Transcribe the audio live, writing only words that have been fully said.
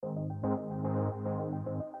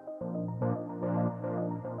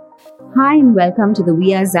Hi, and welcome to the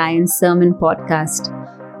We Are Zion Sermon Podcast.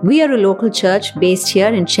 We are a local church based here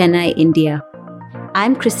in Chennai, India.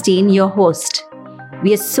 I'm Christine, your host.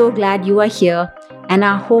 We are so glad you are here, and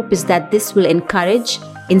our hope is that this will encourage,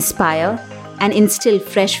 inspire, and instill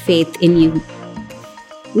fresh faith in you.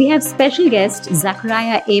 We have special guest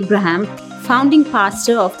Zachariah Abraham, founding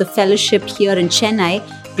pastor of the fellowship here in Chennai,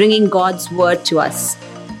 bringing God's word to us.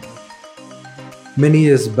 Many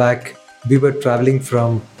years back, we were traveling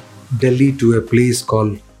from Delhi to a place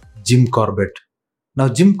called Jim Corbett. Now,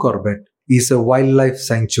 Jim Corbett is a wildlife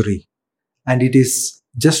sanctuary and it is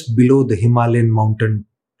just below the Himalayan mountain.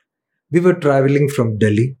 We were traveling from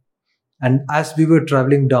Delhi, and as we were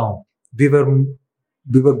traveling down, we were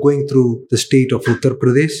going through the state of Uttar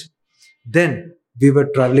Pradesh. Then we were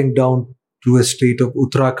traveling down to a state of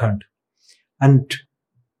Uttarakhand, and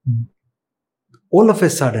all of a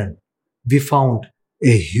sudden we found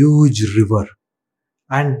a huge river.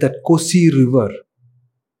 And that Kosi River,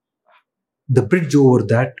 the bridge over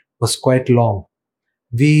that was quite long.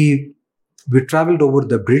 We traveled over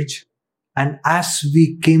the bridge, and as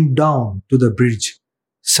we came down to the bridge,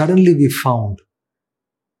 suddenly we found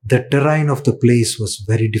the terrain of the place was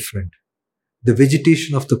very different. The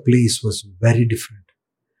vegetation of the place was very different.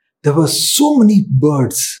 There were so many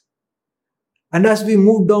birds. And as we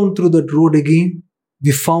moved down through that road again,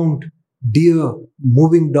 we found deer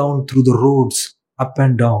moving down through the roads, up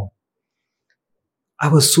and down. I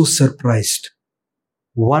was so surprised.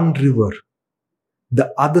 One river,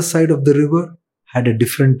 the other side of the river had a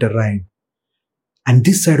different terrain. And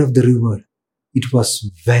this side of the river, it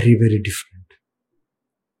was very, very different.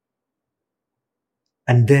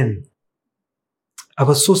 And then I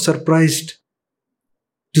was so surprised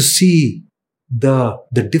to see the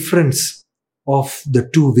difference of the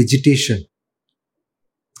two vegetation.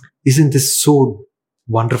 Isn't this so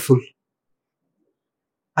wonderful?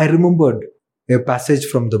 I remembered a passage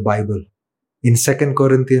from the Bible. In 2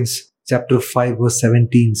 Corinthians chapter 5 verse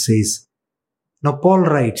 17 says, now Paul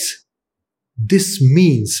writes, this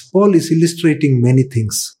means, Paul is illustrating many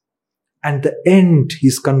things. And the end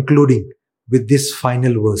he's concluding with this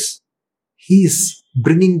final verse. He is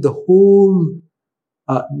bringing the whole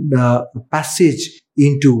passage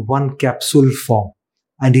into one capsule form.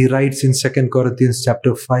 And he writes in 2 Corinthians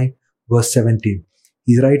chapter 5 verse 17.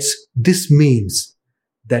 He writes, this means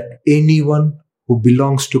that anyone who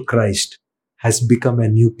belongs to Christ has become a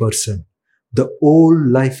new person. The old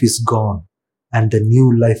life is gone and the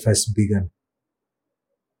new life has begun.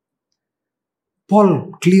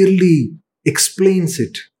 Paul clearly explains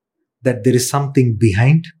it that there is something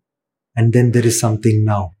behind, and then there is something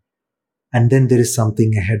now, and then there is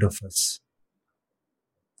something ahead of us.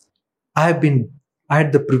 I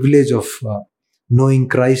had the privilege of knowing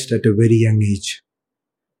Christ at a very young age.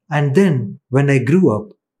 And then when I grew up,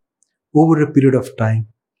 over a period of time,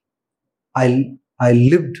 I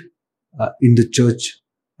lived in the church.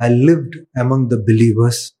 I lived among the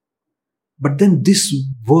believers. But then this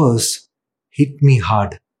verse hit me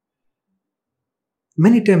hard.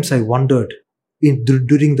 Many times I wondered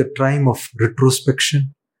during the time of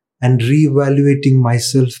retrospection and reevaluating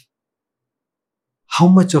myself, how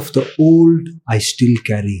much of the old I still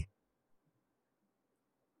carry.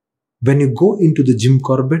 When you go into the Jim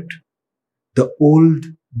Corbett, the old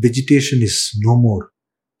vegetation is no more.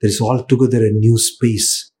 There is altogether a new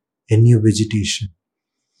space, a new vegetation.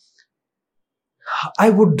 I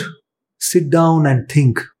would sit down and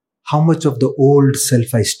think how much of the old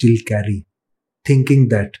self I still carry, thinking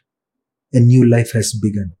that a new life has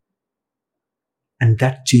begun. And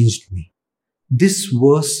that changed me. This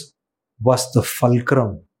verse was the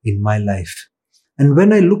fulcrum in my life. And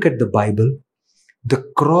when I look at the Bible, the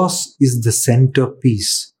cross is the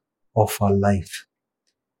centerpiece of our life.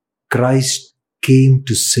 Christ came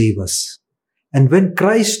to save us. And when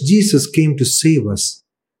Christ Jesus came to save us,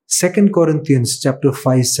 2 Corinthians chapter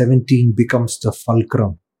 5:17 becomes the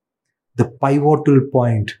fulcrum, the pivotal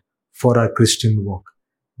point for our Christian walk.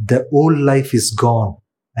 The old life is gone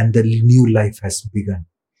and the new life has begun.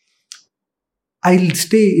 I'll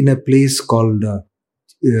stay in a place called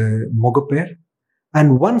Mogappair,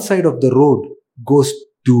 and one side of the road goes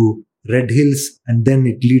to Red Hills and then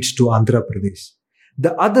it leads to Andhra Pradesh.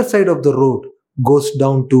 The other side of the road goes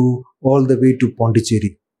down to all the way to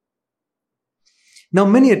Pondicherry. Now,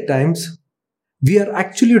 many a times we are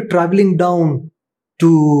actually traveling down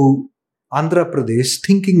to Andhra Pradesh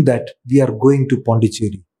thinking that we are going to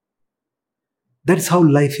Pondicherry. That's how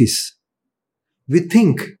life is. We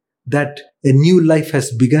think that a new life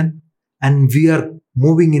has begun and we are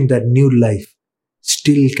moving in that new life,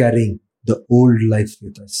 still carrying the old life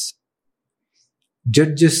with us.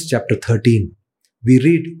 Judges chapter 13 we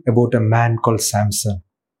read about a man called Samson.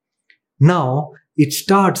 Now, it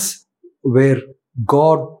starts where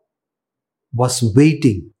God was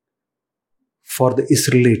waiting for the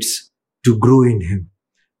Israelites to grow in him.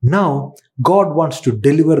 Now, God wants to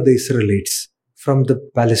deliver the Israelites from the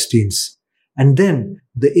Palestinians. And then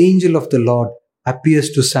the angel of the Lord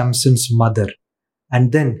appears to Samson's mother.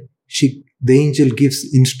 And then the angel gives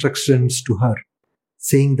instructions to her,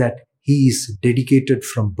 saying that he is dedicated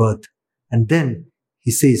from birth. And then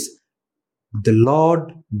he says, the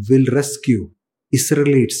Lord will rescue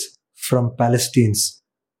Israelites from Palestinians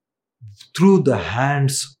through the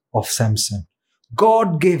hands of Samson.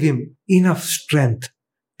 God gave him enough strength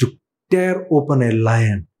to tear open a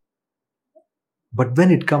lion. But when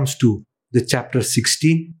it comes to the chapter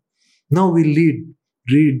 16, now we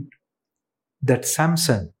read that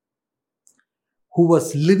Samson, who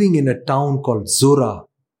was living in a town called Zorah,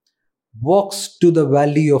 walks to the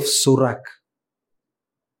valley of Sorek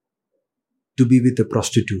to be with a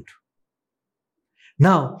prostitute.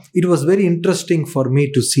 Now, it was very interesting for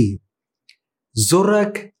me to see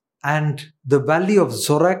Sorek and the valley of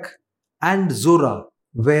Sorek and Zorah,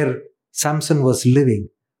 where Samson was living,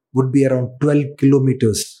 would be around 12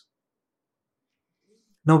 kilometers.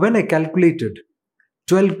 Now, when I calculated,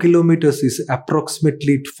 12 kilometers is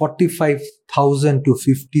approximately 45,000 to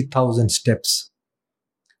 50,000 steps.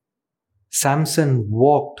 Samson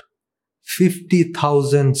walked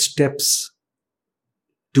 50,000 steps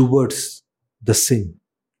towards the sin.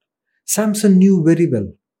 Samson knew very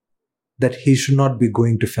well that he should not be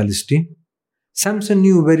going to Palestine. Samson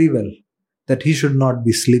knew very well that he should not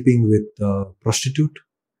be sleeping with a prostitute.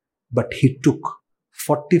 But he took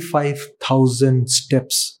 45,000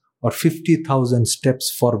 steps or 50,000 steps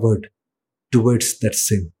forward towards that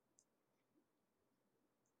sin.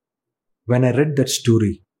 When I read that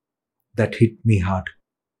story, that hit me hard.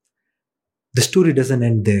 The story doesn't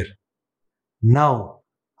end there. Now,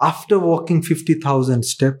 after walking 50,000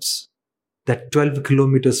 steps, that 12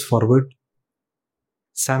 kilometers forward,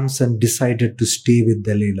 Samson decided to stay with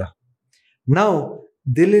Delilah. Now,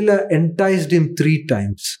 Delilah enticed him 3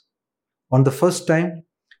 times. On the first time,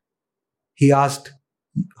 he asked,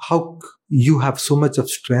 how you have so much of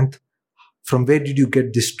strength? From where did you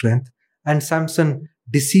get this strength? And Samson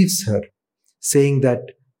deceives her, saying that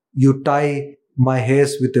you tie my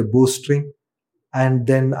hairs with a bowstring and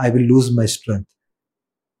then I will lose my strength.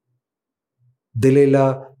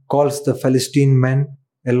 Delilah calls the Philistine men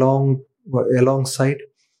alongside,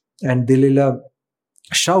 and Delilah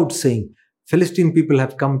shouts saying, Philistine people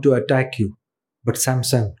have come to attack you. But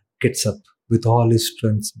Samson gets up with all his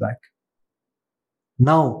strength back.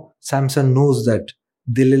 Now Samson knows that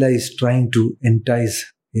Delilah is trying to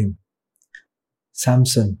entice him.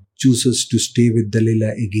 Samson chooses to stay with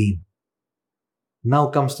Delilah again. Now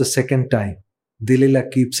comes the second time. Delilah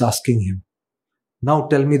keeps asking him, now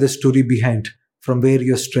tell me the story behind, from where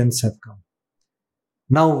your strengths have come.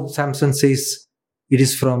 Now Samson says, it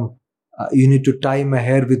is from, you need to tie my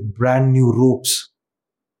hair with brand new ropes.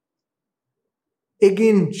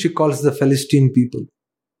 Again, she calls the Philistine people.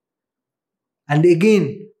 And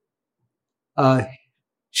again,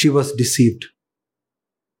 she was deceived.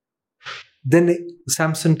 Then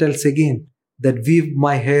Samson tells again that weave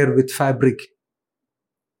my hair with fabric.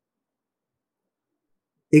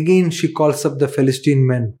 Again, she calls up the Philistine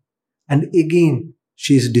men. And again,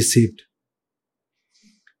 she is deceived.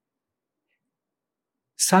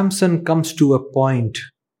 Samson comes to a point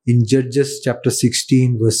in Judges chapter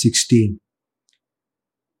 16, verse 16.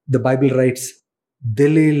 The Bible writes,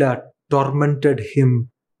 Delilah tormented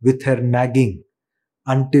him with her nagging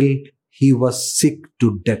until he was sick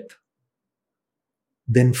to death.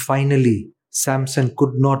 Then finally, Samson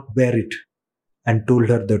could not bear it and told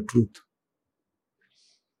her the truth.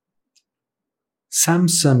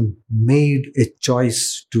 Samson made a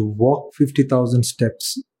choice to walk 50,000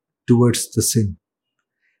 steps towards the sin.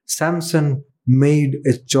 Samson made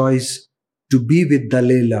a choice to be with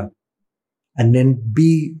Delilah and then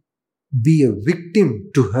be a victim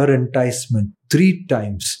to her enticement 3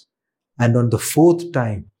 times. And on the 4th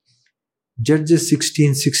time, Judges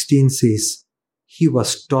 16:16 says, he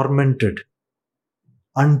was tormented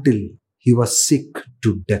until he was sick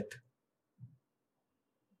to death.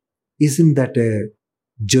 Isn't that a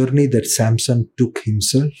journey that Samson took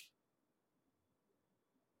himself?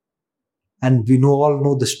 And we all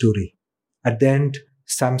know the story. At the end,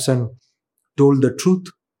 Samson told the truth.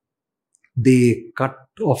 They cut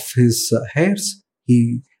off his hairs,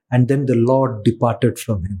 and then the Lord departed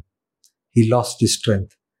from him. He lost his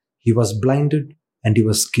strength. He was blinded and he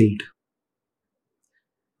was killed.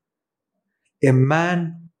 A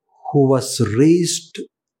man who was raised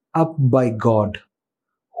up by God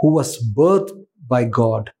who was birthed by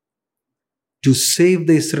God to save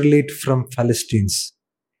the Israelite from Philistines,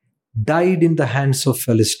 died in the hands of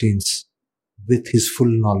Philistines with his full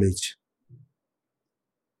knowledge.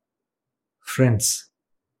 Friends,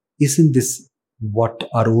 isn't this what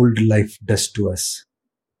our old life does to us?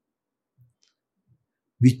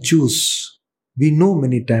 We choose. We know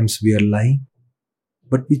many times we are lying,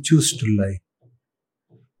 but we choose to lie.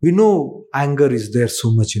 We know anger is there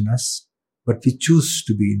so much in us, but we choose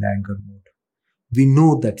to be in anger mode. We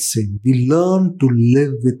know that sin. We learn to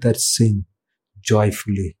live with that sin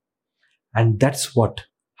joyfully. And that's what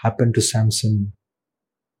happened to Samson.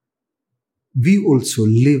 We also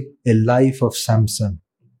live a life of Samson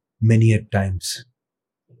many a times.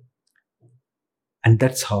 And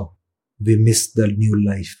that's how we miss the new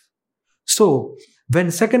life. So,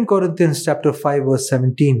 when 2 Corinthians chapter 5 verse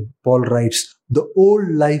 17, Paul writes, the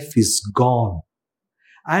old life is gone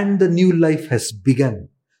and the new life has begun.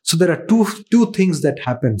 So there are two things that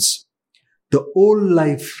happens. The old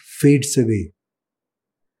life fades away.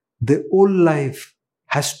 The old life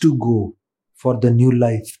has to go for the new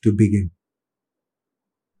life to begin.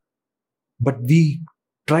 But we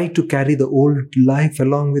try to carry the old life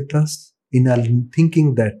along with us in our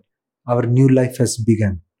thinking that our new life has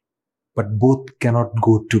begun. But both cannot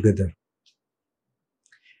go together.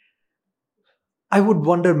 I would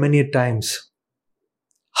wonder many times,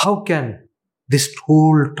 how can this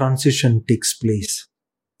whole transition takes place?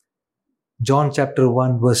 John chapter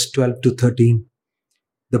 1 verse 12 to 13,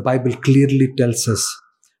 the Bible clearly tells us,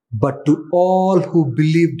 but to all who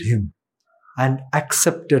believed him and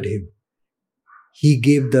accepted him, he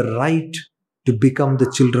gave the right to become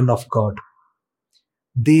the children of God.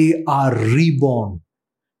 They are reborn,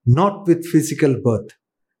 not with physical birth,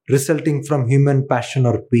 resulting from human passion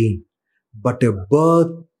or pain, but a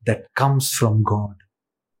birth that comes from God.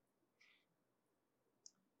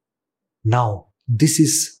 Now, this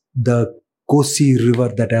is the Kosi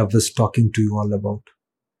river that I was talking to you all about.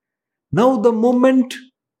 Now, the moment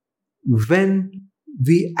when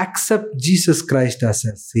we accept Jesus Christ as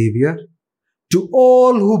a Savior, to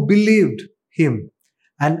all who believed him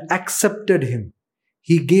and accepted him,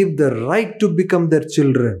 he gave the right to become their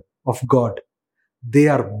children of God. They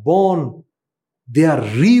are born, they are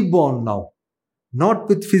reborn now, not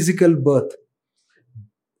with physical birth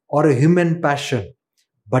or a human passion,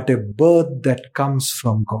 but a birth that comes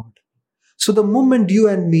from God. So the moment you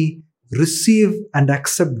and me receive and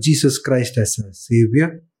accept Jesus Christ as a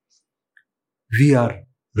Savior, we are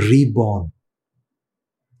reborn.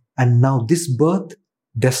 And now this birth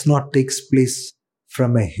does not take place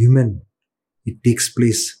from a human. It takes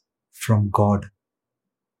place from God.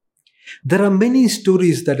 There are many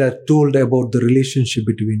stories that are told about the relationship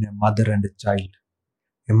between a mother and a child.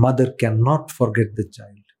 A mother cannot forget the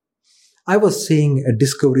child. I was seeing a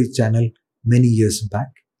Discovery Channel many years back.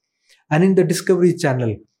 And in the Discovery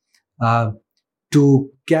Channel,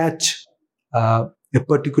 to catch a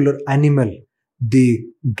particular animal, they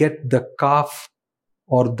get the calf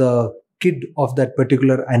or the kid of that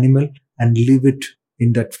particular animal and leave it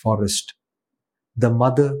in that forest. The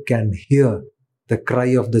mother can hear the cry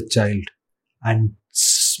of the child and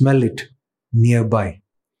smell it nearby.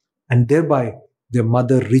 And thereby, the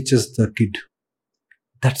mother reaches the kid.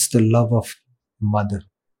 That's the love of mother.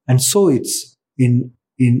 And so it's among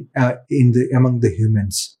the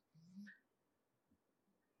humans.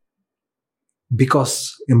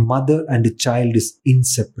 Because a mother and a child is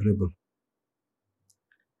inseparable.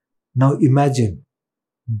 Now imagine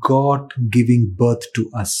God giving birth to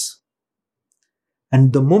us.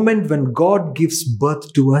 And the moment when God gives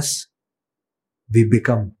birth to us, we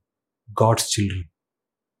become God's children.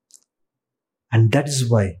 And that is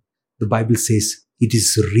why the Bible says it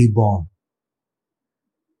is reborn.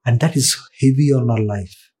 And that is heavy on our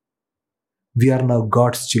life. We are now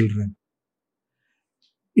God's children.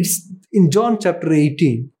 It's in John chapter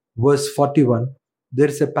 18, verse 41, there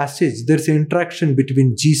is a passage, there is an interaction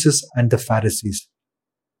between Jesus and the Pharisees.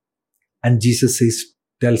 And Jesus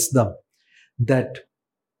tells them that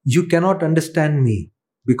you cannot understand me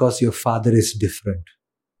because your father is different.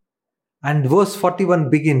 And verse 41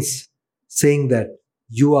 begins saying that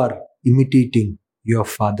you are imitating your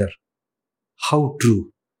father. How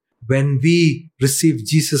true. When we receive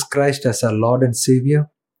Jesus Christ as our Lord and Savior,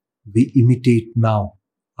 we imitate now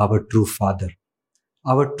our true Father.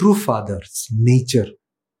 Our true Father's nature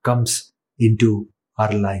comes into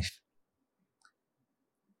our life.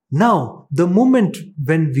 Now, the moment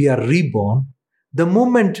when we are reborn, the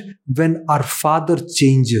moment when our Father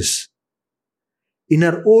changes. In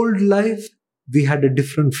our old life, we had a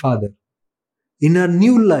different Father. In our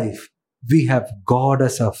new life, we have God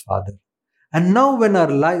as our Father. And now when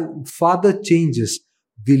our Father changes,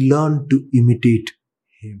 we learn to imitate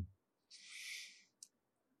Him.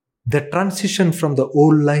 The transition from the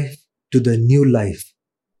old life to the new life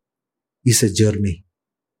is a journey.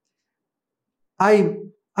 I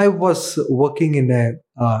was working in a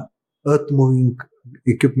earth moving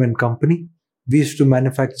equipment company. We used to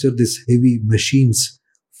manufacture these heavy machines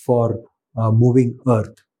for moving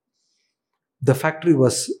earth. The factory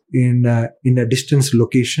was in a distant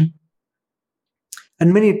location,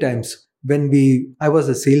 and many times I was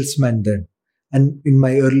a salesman then, and in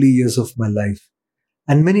my early years of my life,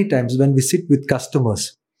 and many times when we sit with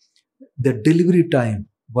customers, the delivery time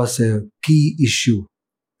was a key issue.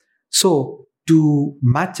 So to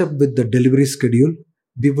match up with the delivery schedule,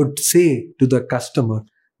 we would say to the customer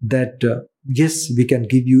that yes, we can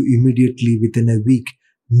give you immediately within a week,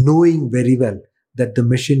 knowing very well that the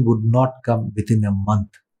machine would not come within a month.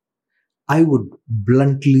 I would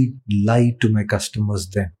bluntly lie to my customers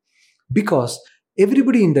then, because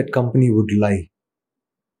everybody in that company would lie.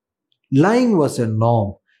 Lying was a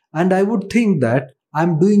norm, and I would think that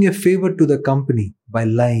I'm doing a favor to the company by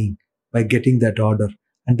lying, by getting that order,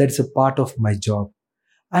 and that's a part of my job.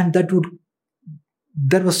 And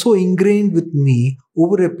that was so ingrained with me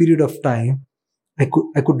over a period of time. I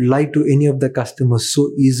could lie to any of the customers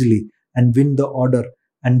so easily and win the order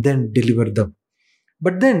and then deliver them.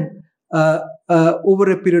 But then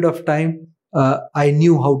over a period of time, I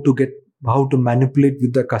knew how to manipulate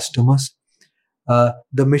with the customers.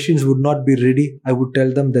 The machines would not be ready. I would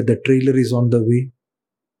tell them that the trailer is on the way.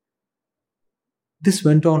 This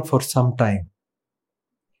went on for some time.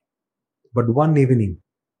 But one evening,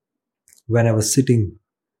 when I was sitting,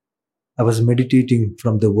 I was meditating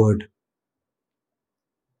from the Word.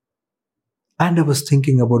 And I was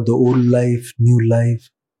thinking about the old life, new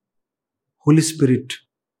life. Holy Spirit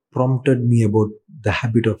prompted me about the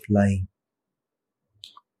habit of lying.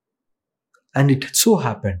 And it so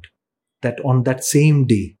happened that on that same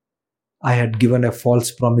day, I had given a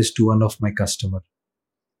false promise to one of my customers.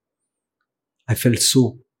 I felt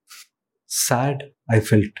so sad. I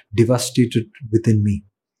felt devastated within me.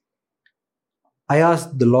 I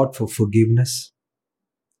asked the Lord for forgiveness.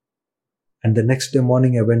 And the next day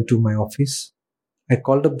morning, I went to my office. I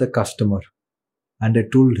called up the customer and I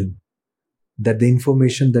told him that the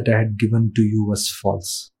information that I had given to you was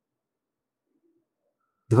false.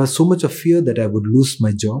 There was so much of fear that I would lose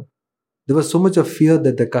my job. There was so much of fear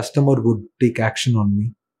that the customer would take action on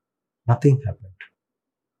me. Nothing happened.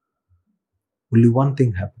 Only one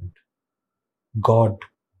thing happened. God,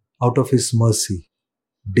 out of His mercy,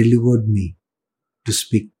 delivered me to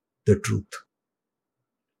speak the truth.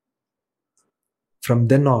 From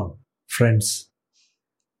then on, friends,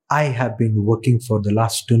 I have been working for the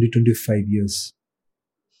last 20-25 years.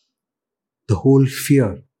 The whole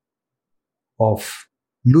fear of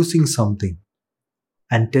losing something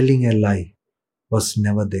and telling a lie was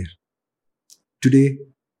never there. Today,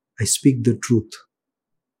 I speak the truth,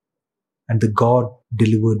 and the God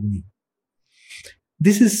delivered me.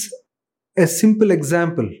 This is a simple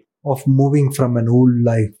example of moving from an old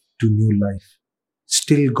life to new life.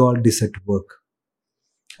 Still, God is at work.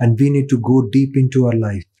 And we need to go deep into our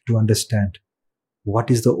life to understand what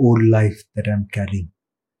is the old life that I'm carrying,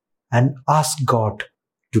 and ask God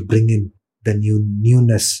to bring in the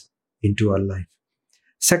newness into our life.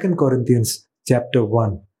 2 Corinthians chapter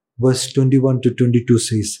 1, verse 21 to 22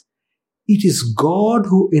 says, "It is God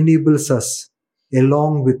who enables us,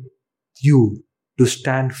 along with you, to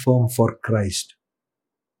stand firm for Christ.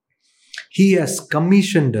 He has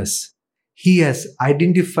commissioned us. He has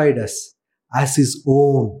identified us as His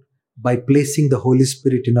own by placing the Holy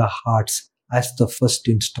Spirit in our hearts as the first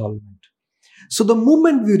installment." So the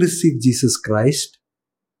moment we receive Jesus Christ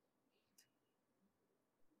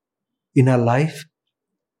in our life,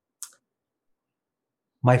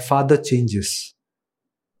 my Father changes.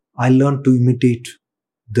 I learn to imitate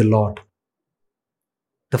the Lord.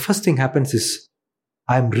 The first thing happens is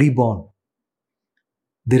I am reborn.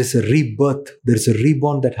 There is a rebirth. There is a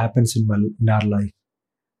reborn that happens in our life.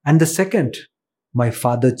 And the second, my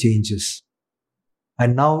Father changes. I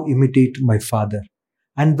now imitate my Father.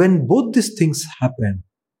 And when both these things happen,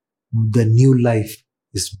 the new life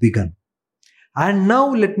is begun. And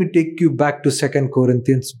now let me take you back to 2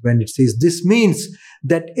 Corinthians when it says, "This means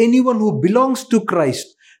that anyone who belongs to Christ."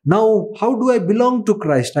 Now, how do I belong to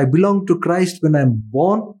Christ? I belong to Christ when I'm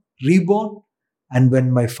born, reborn, and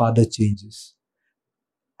when my Father changes.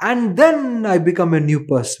 And then I become a new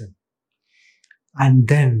person. And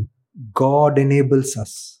then God enables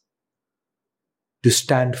us to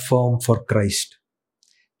stand firm for Christ,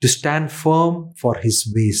 to stand firm for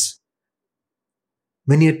His ways.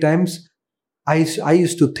 Many a times I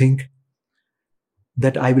used to think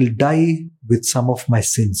that I will die with some of my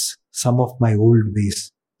sins, some of my old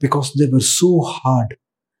ways, because they were so hard.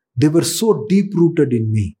 They were so deep rooted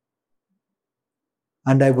in me.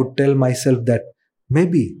 And I would tell myself that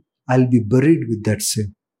maybe I'll be buried with that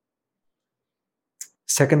sin.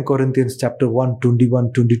 2 Corinthians chapter 1,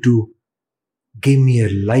 21, 22 gave me a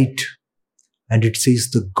light. And it says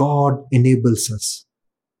the God enables us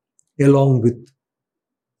along with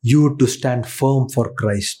you to stand firm for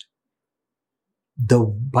Christ. The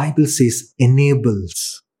Bible says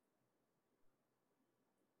enables.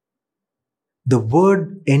 The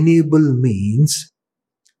word enable means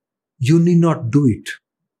you need not do it.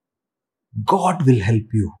 God will help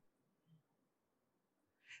you.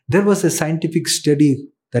 There was a scientific study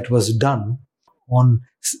that was done on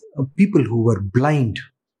people who were blind.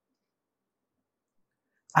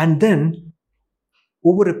 And then,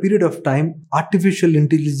 over a period of time, artificial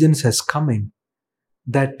intelligence has come in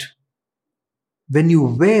that when you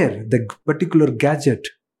wear the particular gadget,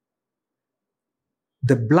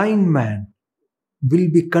 the blind man will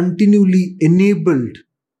be continually enabled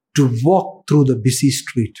to walk through the busy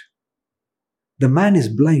street. The man is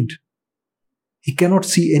blind. He cannot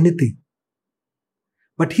see anything.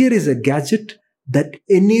 But here is a gadget that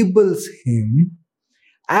enables him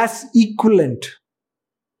as equivalent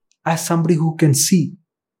as somebody who can see.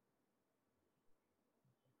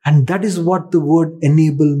 And that is what the word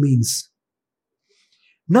enable means.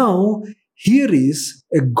 Now, here is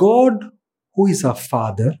a God who is our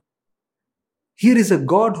Father. Here is a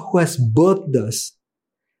God who has birthed us.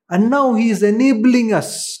 And now He is enabling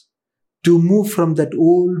us to move from that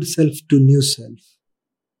old self to new self.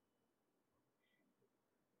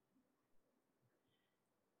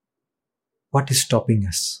 What is stopping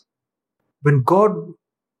us? When God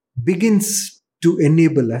begins to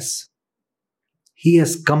enable us, He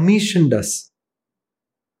has commissioned us.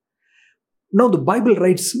 Now the Bible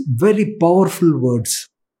writes very powerful words.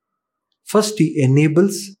 First He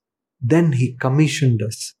enables, then He commissioned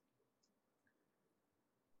us.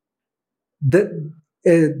 There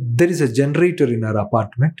is a generator in our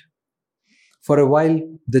apartment. For a while,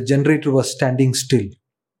 the generator was standing still.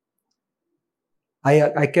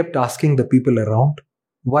 I kept asking the people around,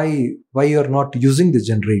 why you are not using the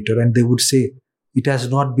generator? And they would say, it has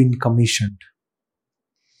not been commissioned.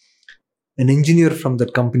 An engineer from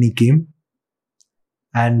that company came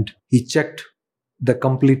and he checked the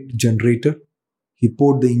complete generator. He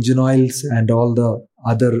poured the engine oils and all the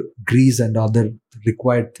other grease and other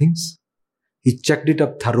required things. He checked it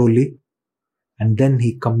up thoroughly and then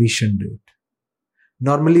he commissioned it.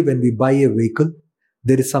 Normally, when we buy a vehicle,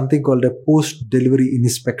 there is something called a post-delivery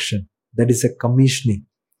inspection. That is a commissioning.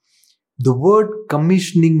 The word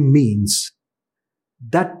commissioning means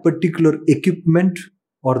that particular equipment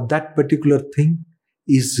or that particular thing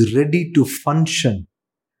is ready to function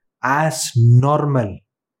as normal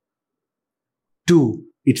to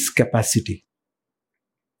its capacity.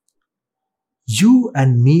 You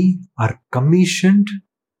and me are commissioned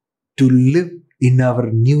to live in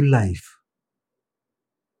our new life.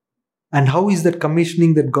 And how is that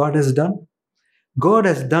commissioning that God has done? God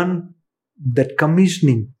has done that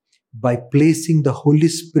commissioning by placing the Holy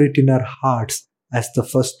Spirit in our hearts as the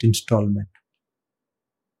first installment.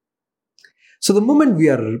 So the moment we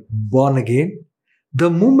are born again, the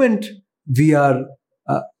moment we are,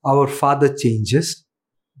 our Father changes,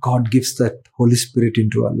 God gives that Holy Spirit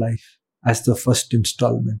into our life as the first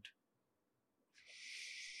installment.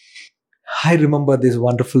 I remember this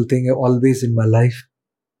wonderful thing always in my life.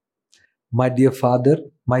 My dear father,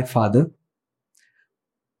 my father,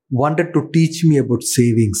 wanted to teach me about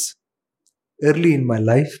savings. Early in my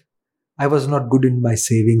life, I was not good in my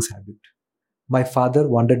savings habit. My father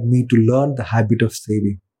wanted me to learn the habit of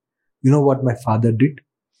saving. You know what my father did?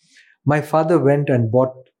 My father went and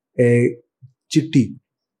bought a chitti,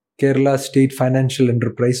 Kerala State Financial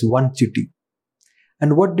Enterprise, one chitti.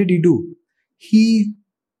 And what did he do? He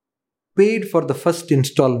paid for the first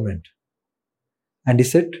installment. And he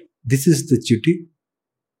said, this is the chitti.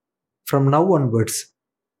 From now onwards,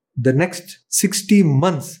 the next 60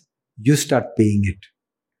 months, you start paying it.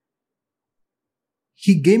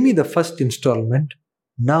 He gave me the first installment.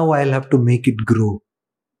 Now I'll have to make it grow.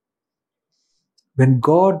 When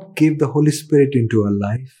God gave the Holy Spirit into our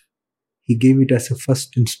life, He gave it as a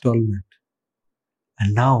first installment.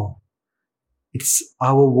 And now, it's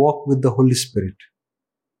our walk with the Holy Spirit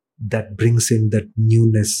that brings in that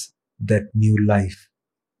newness, that new life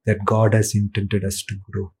that God has intended us to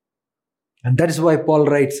grow. And that is why Paul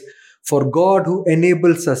writes, for God who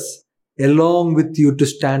enables us along with you to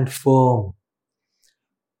stand firm.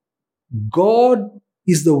 God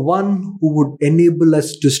is the one who would enable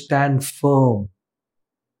us to stand firm.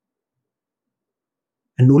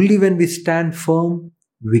 And only when we stand firm,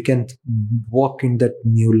 we can walk in that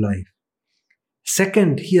new life.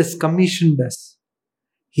 Second, He has commissioned us.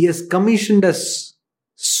 He has commissioned us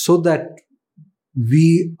so that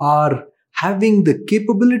we are having the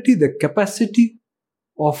capability, the capacity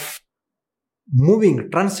of moving,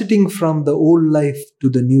 transiting from the old life to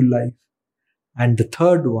the new life. And the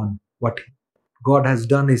third one, what God has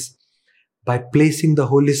done is by placing the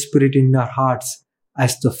Holy Spirit in our hearts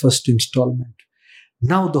as the first installment.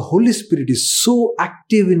 Now the Holy Spirit is so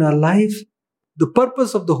active in our life. The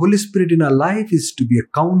purpose of the Holy Spirit in our life is to be a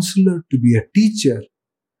counselor, to be a teacher,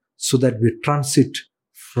 so that we transit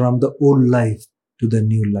from the old life to the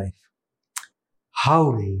new life.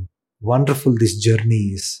 How wonderful this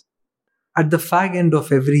journey is. At the fag end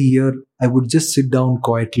of every year, I would just sit down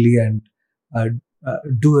quietly and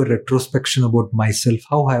do a retrospection about myself,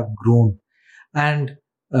 how I have grown. And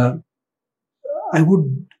I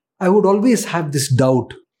would always have this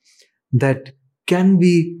doubt that can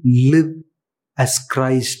we live as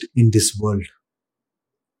Christ in this world?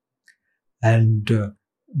 And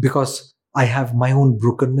because I have my own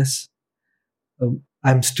brokenness,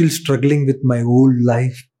 I'm still struggling with my old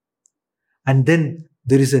life. And then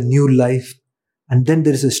there is a new life. And then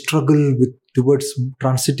there is a struggle towards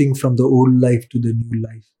transiting from the old life to the new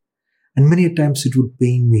life. And many times it would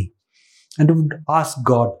pain me. And I would ask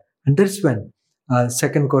God. And that's when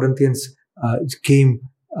 2 Corinthians came.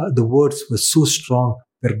 The words were so strong,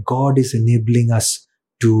 where God is enabling us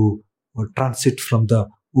to transit from the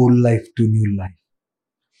old life to new life.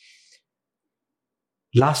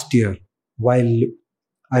 Last year, while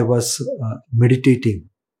I was meditating,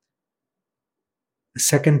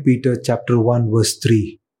 2 Peter chapter 1 verse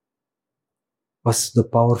 3 was the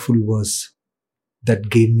powerful verse that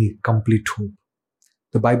gave me complete hope.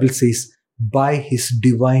 The Bible says, by His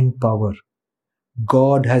divine power,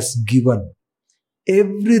 God has given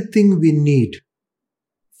everything we need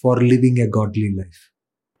for living a godly life.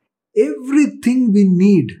 Everything we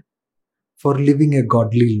need for living a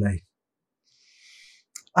godly life.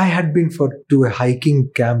 I had been to a hiking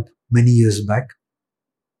camp many years back,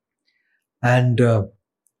 and it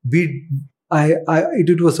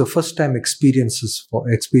was a first time experience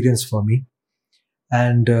for me,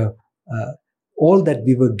 and all that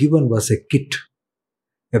we were given was a kit,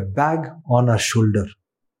 a bag on our shoulder,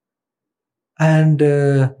 and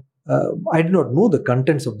I did not know the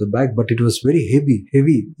contents of the bag, but it was very heavy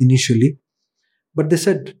initially. But they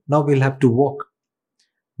said, now we'll have to walk.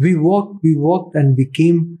 We walked, and we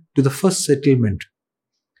came to the first settlement.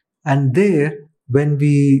 And there,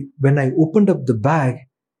 when I opened up the bag,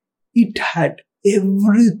 it had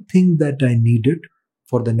everything that I needed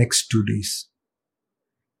for the next 2 days.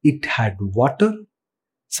 It had water,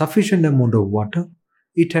 sufficient amount of water.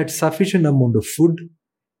 It had sufficient amount of food.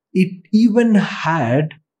 It even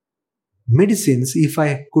had medicines. If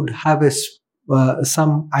I could have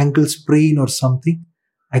some ankle sprain or something,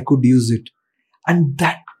 I could use it. And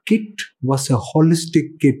that kit was a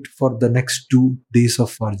holistic kit for the next 2 days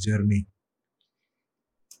of our journey.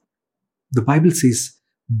 The Bible says,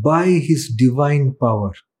 by His divine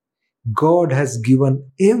power, God has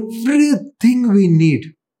given everything we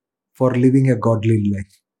need for living a godly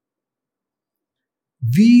life.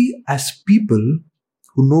 We as people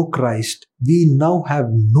who know Christ, we now have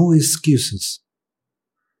no excuses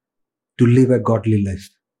to live a godly life.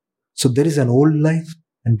 So there is an old life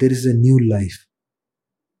and there is a new life.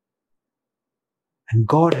 And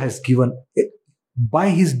God has given, by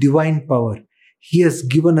His divine power, He has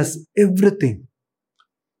given us everything.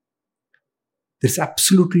 There's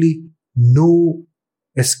absolutely no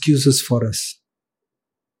excuses for us.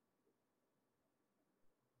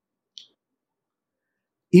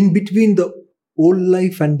 In between the old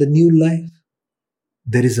life and the new life,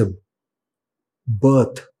 there is a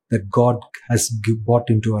birth that God has brought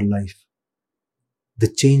into our life. The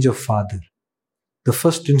change of Father, the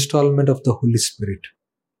first installment of the Holy Spirit,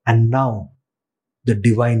 and now the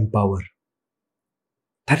divine power.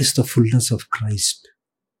 That is the fullness of Christ.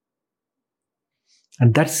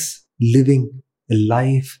 And that's living a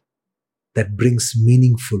life that brings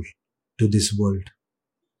meaningful to this world.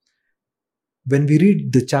 When we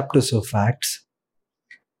read the chapters of Acts,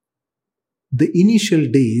 the initial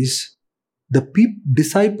days, the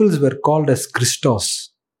disciples were called as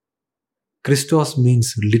Christos. Christos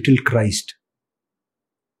means little Christ.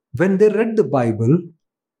 When they read the Bible,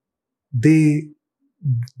 the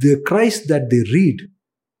Christ that they read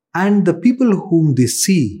and the people whom they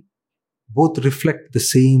see both reflect the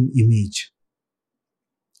same image.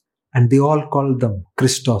 And they all call them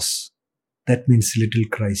Christos. That means little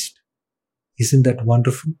Christ. Isn't that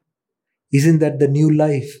wonderful? Isn't that the new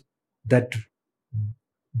life that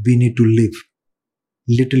we need to live?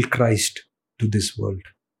 Little Christ to this world.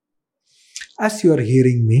 As you are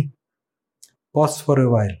hearing me, pause for a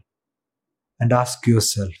while and ask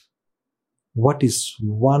yourself, what is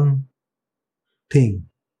one thing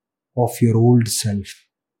of your old self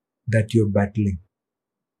that you're battling?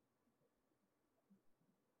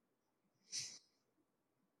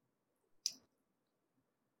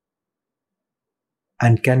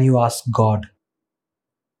 And can you ask God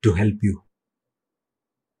to help you?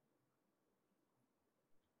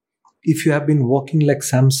 If you have been walking like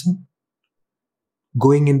Samson,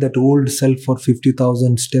 going in that old self for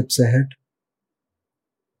 50,000 steps ahead,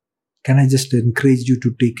 can I just encourage you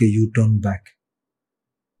to take a U-turn back?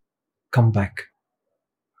 Come back.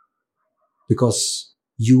 Because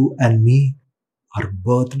you and me are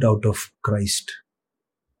birthed out of Christ,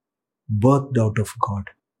 birthed out of God.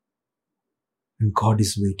 And God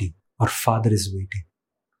is waiting. Our Father is waiting.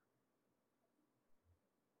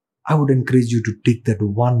 I would encourage you to take that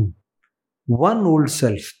one old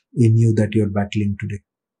self in you that you're battling today.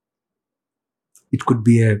 It could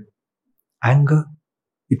be a anger.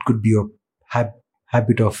 It could be a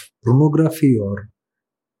habit of pornography or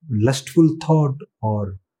lustful thought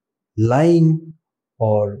or lying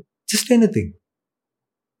or just anything.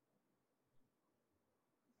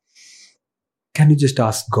 Can you just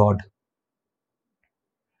ask God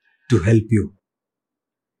to help you?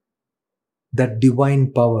 That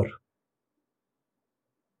divine power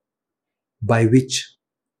by which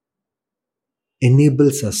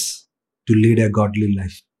enables us to lead a godly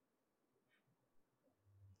life,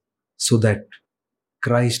 so that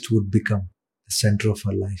Christ would become the center of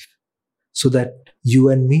our life, so that you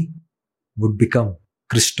and me would become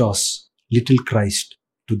Christos, little Christ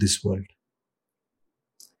to this world.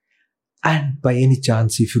 And by any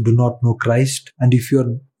chance, if you do not know Christ, and if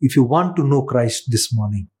you want to know Christ this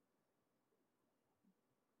morning,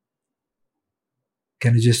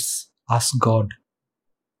 can you just ask God,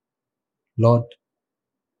 Lord,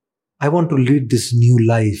 I want to lead this new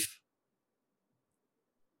life.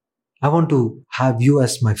 I want to have you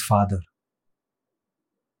as my Father.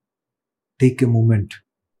 Take a moment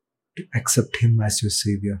to accept Him as your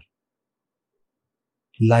Savior.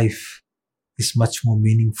 Life is much more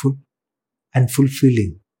meaningful and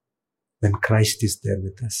fulfilling when Christ is there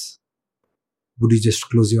with us. Would you just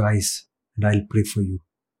close your eyes and I'll pray for you.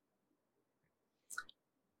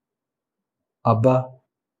 Abba,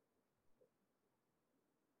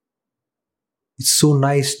 it's so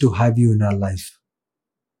nice to have you in our life.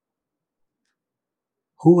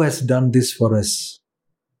 Who has done this for us?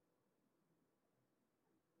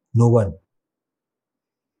 No one.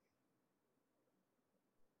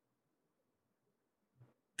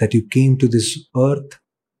 That you came to this earth,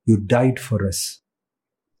 you died for us.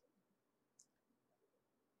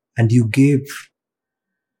 And you gave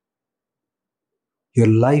your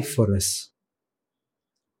life for us.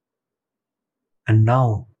 And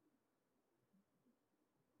now,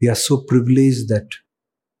 we are so privileged that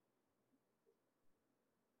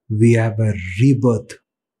we have a rebirth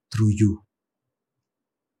through you.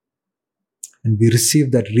 And we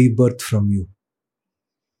receive that rebirth from you.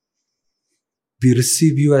 We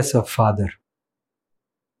receive you as a Father.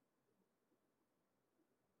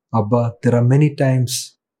 Abba, there are many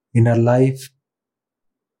times in our life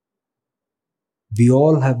we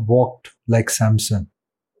all have walked like Samson.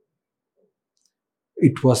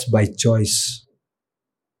 It was by choice.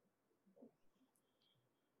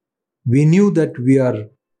 We knew that we are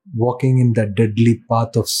walking in that deadly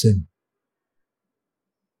path of sin.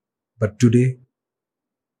 But today,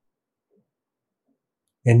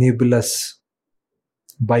 enable us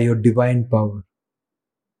by your divine power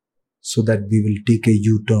so that we will take a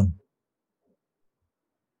U-turn.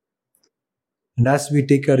 And as we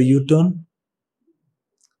take our U-turn,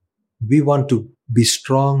 we want to be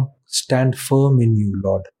strong, stand firm in you,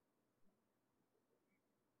 Lord,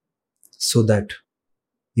 so that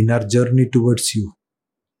in our journey towards you,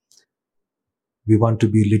 we want to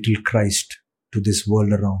be little Christ to this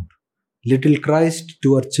world around. Little Christ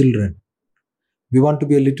to our children. We want to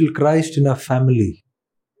be a little Christ in our family.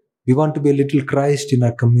 We want to be a little Christ in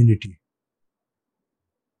our community.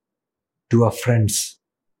 To our friends,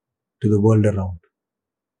 to the world around.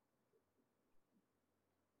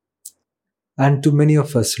 And to many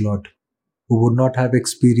of us, Lord, who would not have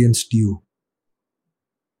experienced you,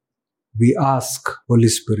 we ask, Holy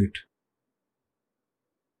Spirit,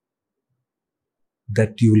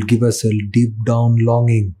 that you will give us a deep down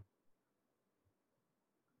longing,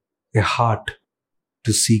 a heart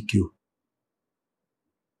to seek you.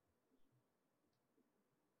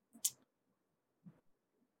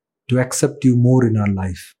 to accept you more in our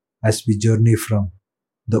life as we journey from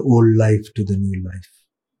the old life to the new life.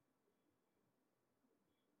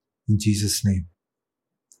 In Jesus' name,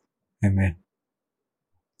 amen.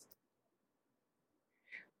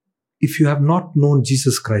 If you have not known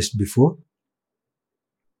Jesus Christ before,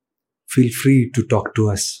 feel free to talk to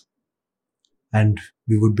us and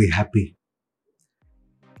we would be happy.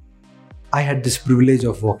 I had this privilege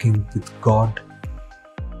of walking with God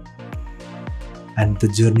and the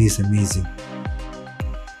journey is amazing.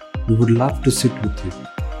 We would love to sit with you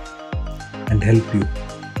and help you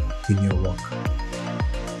in your walk.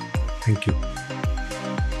 Thank you.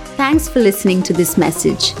 Thanks for listening to this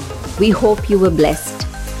message. We hope you were blessed.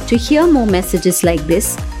 To hear more messages like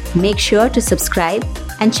this, make sure to subscribe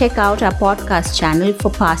and check out our podcast channel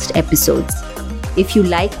for past episodes. If you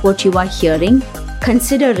like what you are hearing,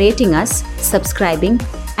 consider rating us, subscribing,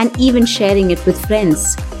 and even sharing it with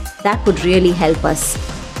friends. That would really help us.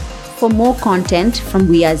 For more content from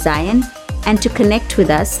We Are Zion and to connect with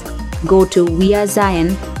us, go to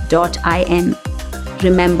wearezion.in.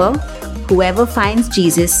 Remember, whoever finds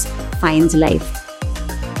Jesus finds life.